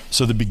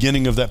 So the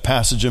beginning of that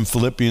passage in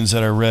Philippians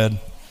that I read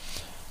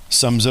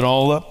sums it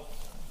all up.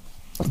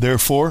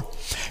 Therefore,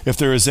 if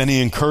there is any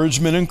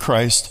encouragement in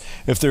Christ,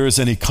 if there is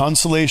any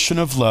consolation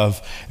of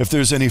love, if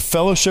there is any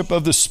fellowship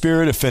of the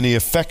Spirit, if any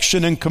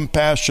affection and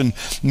compassion,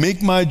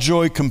 make my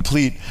joy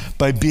complete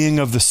by being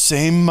of the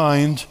same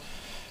mind,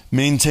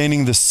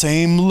 maintaining the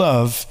same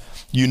love,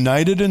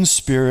 united in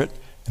spirit,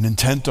 and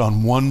intent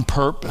on one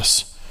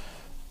purpose.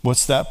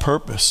 What's that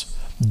purpose?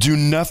 Do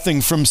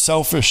nothing from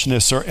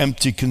selfishness or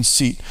empty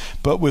conceit,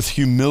 but with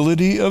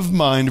humility of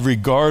mind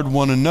regard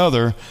one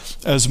another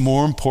as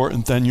more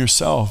important than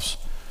yourselves.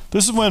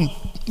 This is when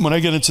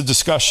I get into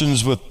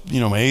discussions with,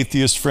 my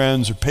atheist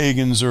friends or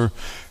pagans or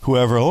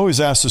whoever, I'll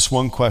always ask this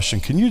one question.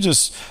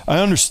 I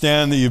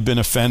understand that you've been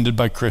offended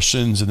by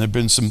Christians and there've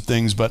been some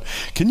things, but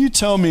can you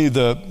tell me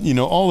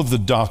all of the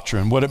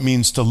doctrine, what it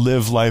means to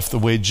live life the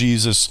way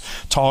Jesus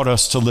taught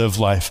us to live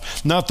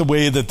life? Not the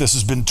way that this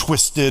has been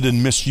twisted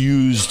and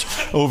misused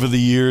over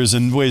the years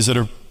in ways that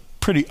are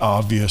pretty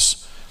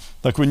obvious.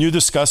 Like when you're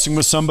discussing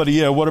with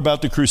somebody, what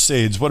about the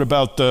Crusades? What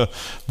about the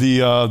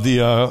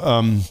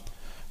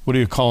what do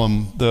you call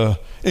them? The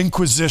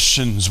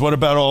Inquisitions. What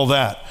about all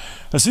that?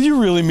 I said, you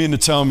really mean to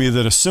tell me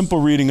that a simple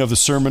reading of the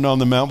Sermon on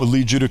the Mount would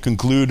lead you to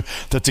conclude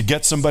that to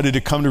get somebody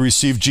to come to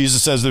receive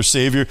Jesus as their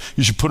Savior,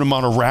 you should put them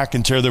on a rack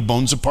and tear their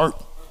bones apart?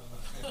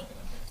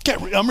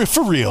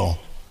 For real.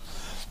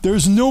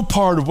 There's no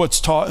part of what's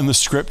taught in the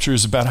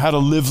Scriptures about how to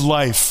live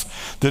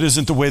life that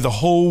isn't the way the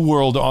whole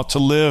world ought to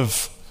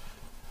live.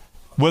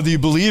 Whether you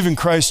believe in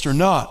Christ or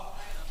not,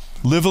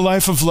 live a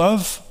life of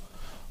love.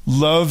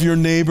 Love your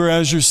neighbor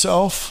as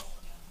yourself.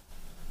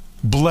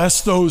 Bless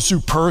those who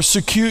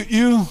persecute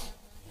you.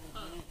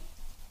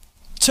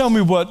 Tell me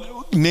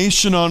what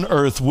nation on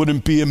earth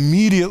wouldn't be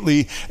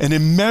immediately and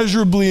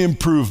immeasurably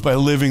improved by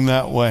living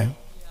that way?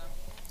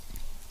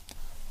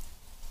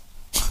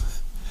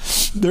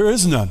 There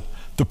is none.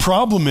 The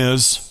problem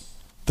is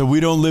that we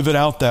don't live it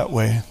out that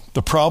way.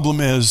 The problem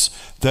is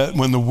that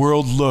when the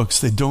world looks,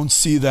 they don't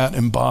see that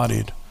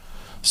embodied.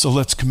 So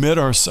let's commit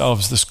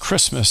ourselves this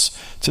Christmas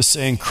to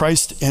saying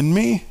Christ in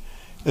me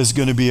is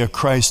going to be a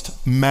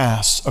Christ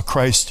mass, a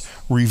Christ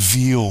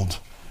revealed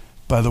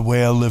by the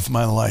way I live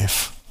my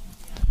life.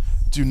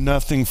 Do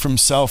nothing from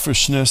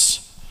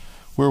selfishness,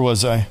 where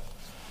was I?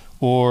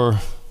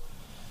 Or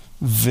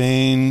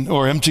vain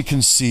or empty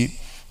conceit,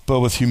 but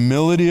with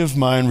humility of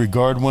mind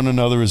regard one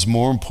another as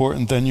more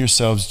important than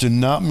yourselves. Do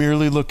not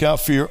merely look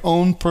out for your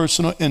own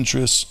personal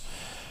interests,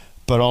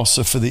 but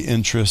also for the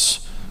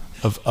interests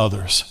of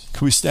others.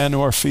 Can we stand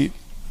to our feet?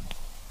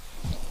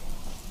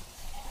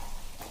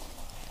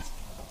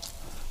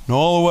 And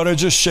all of what I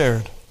just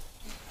shared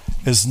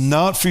is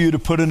not for you to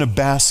put in a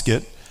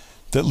basket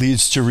that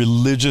leads to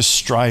religious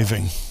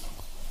striving.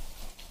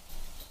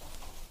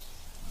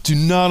 Do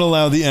not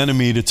allow the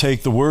enemy to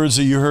take the words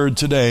that you heard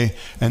today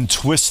and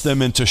twist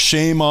them into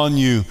shame on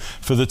you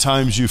for the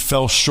times you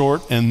fell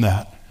short in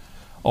that.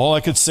 All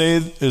I could say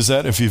is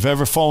that if you've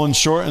ever fallen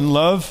short in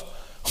love,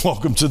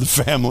 welcome to the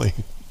family.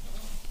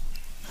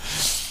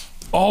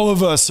 All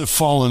of us have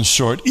fallen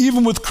short,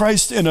 even with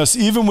Christ in us,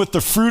 even with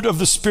the fruit of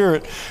the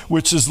Spirit,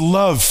 which is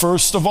love,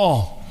 first of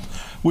all.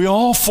 We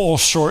all fall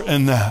short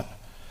in that.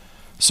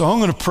 So I'm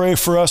going to pray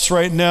for us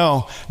right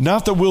now,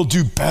 not that we'll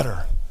do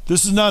better.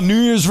 This is not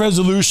New Year's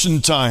resolution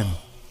time.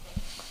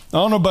 I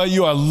don't know about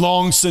you, I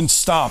long since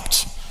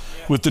stopped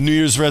with the New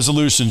Year's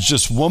resolutions.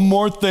 Just one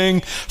more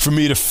thing for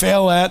me to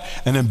fail at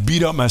and then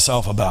beat up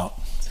myself about.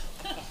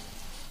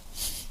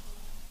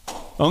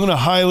 I'm going to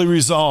highly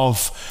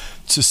resolve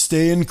to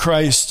stay in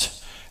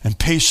Christ and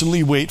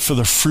patiently wait for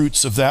the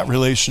fruits of that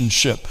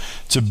relationship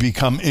to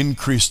become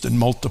increased and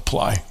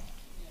multiply.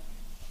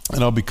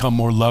 And I'll become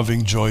more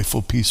loving,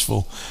 joyful,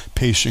 peaceful,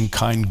 patient,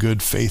 kind,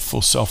 good,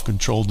 faithful,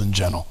 self-controlled, and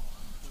gentle.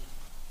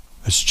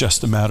 It's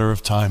just a matter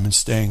of time and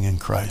staying in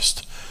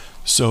Christ.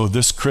 So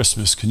this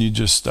Christmas, can you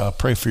just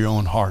pray for your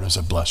own heart as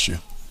I bless you?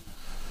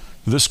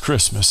 This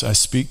Christmas, I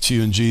speak to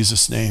you in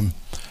Jesus' name.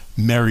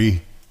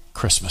 Merry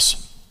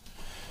Christmas.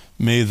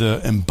 May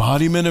the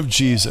embodiment of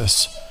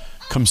Jesus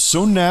come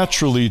so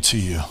naturally to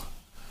you.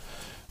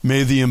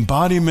 May the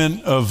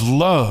embodiment of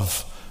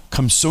love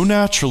come so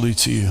naturally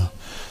to you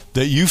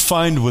that you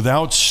find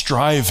without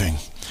striving,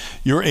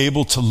 you're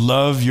able to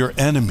love your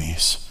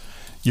enemies.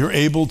 You're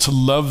able to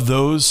love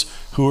those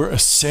who are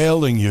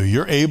assailing you.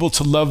 You're able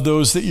to love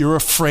those that you're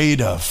afraid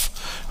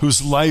of,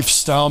 whose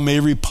lifestyle may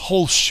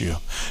repulse you.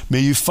 May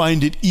you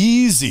find it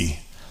easy,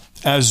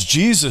 as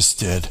Jesus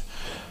did,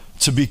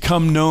 to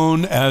become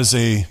known as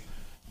he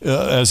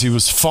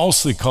was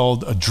falsely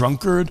called, a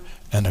drunkard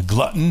and a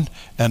glutton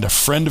and a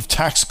friend of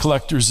tax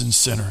collectors and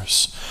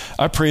sinners.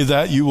 I pray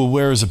that you will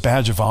wear as a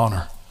badge of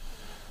honor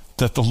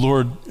that the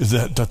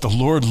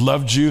Lord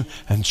loved you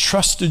and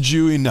trusted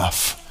you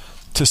enough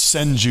to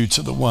send you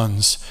to the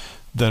ones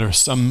that are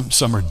some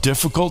are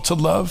difficult to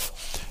love,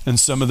 and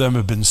some of them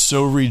have been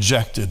so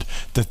rejected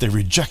that they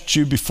reject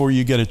you before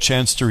you get a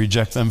chance to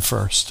reject them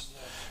first.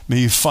 May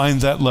you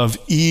find that love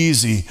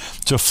easy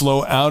to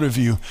flow out of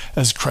you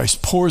as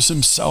Christ pours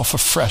himself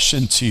afresh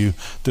into you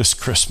this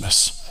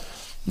Christmas.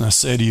 And I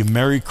say to you,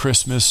 Merry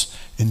Christmas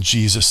in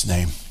Jesus'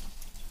 name.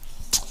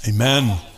 Amen.